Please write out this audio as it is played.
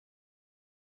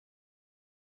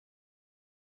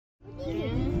There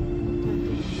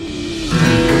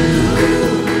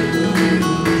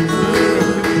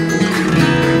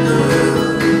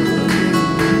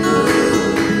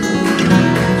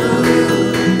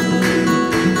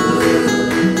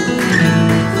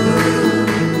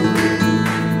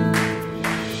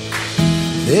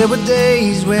were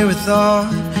days where we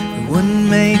thought we wouldn't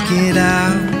make it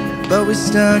out, but we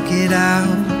stuck it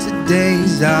out.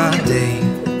 Today's our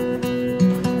day.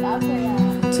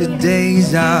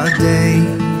 Today's our day.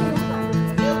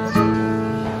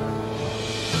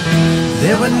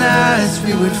 There were nights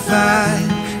we would fight,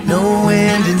 no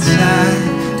end in sight,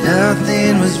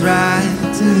 nothing was right.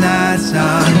 Tonight's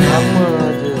our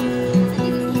night.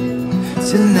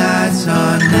 Tonight's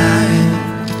our night.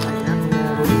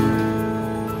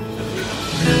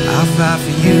 I'll fight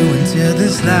for you until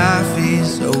this life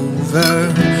is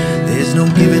over. There's no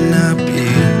giving up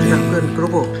here,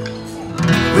 babe.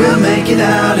 We'll make it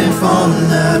out and fall in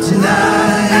love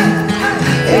tonight.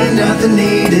 Ain't nothing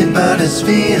needed but us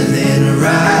feeling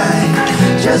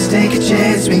right. Just take a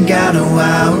chance, we got a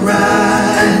wild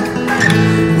ride.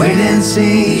 Wait and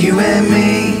see, you and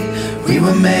me, we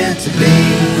were meant to be.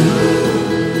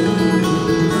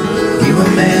 We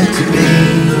were meant to be.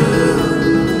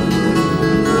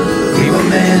 We were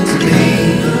meant to be.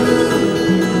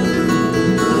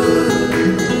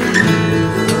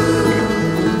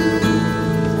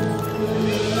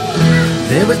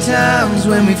 There were times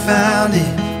when we found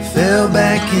it, fell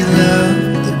back in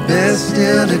love. The best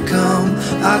still to come.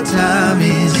 Our time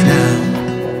is now.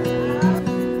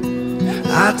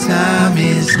 Our time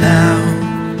is now.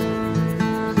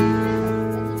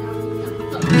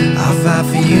 I'll fight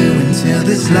for you until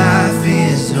this life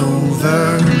is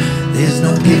over. There's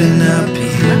no giving up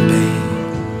here, babe.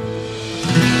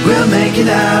 We'll make it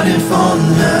out and fall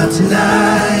in love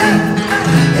tonight.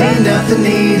 Ain't nothing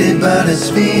needed but us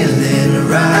feeling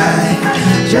right.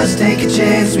 Just take a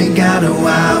chance, we got a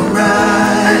wild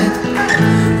ride.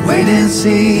 Wait and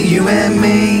see, you and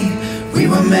me, we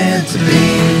were meant to be.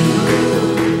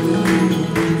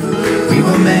 We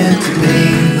were meant to be.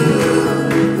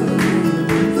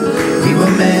 We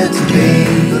were meant to be.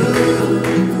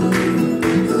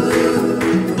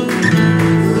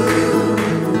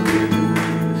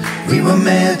 We were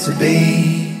meant to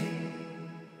be.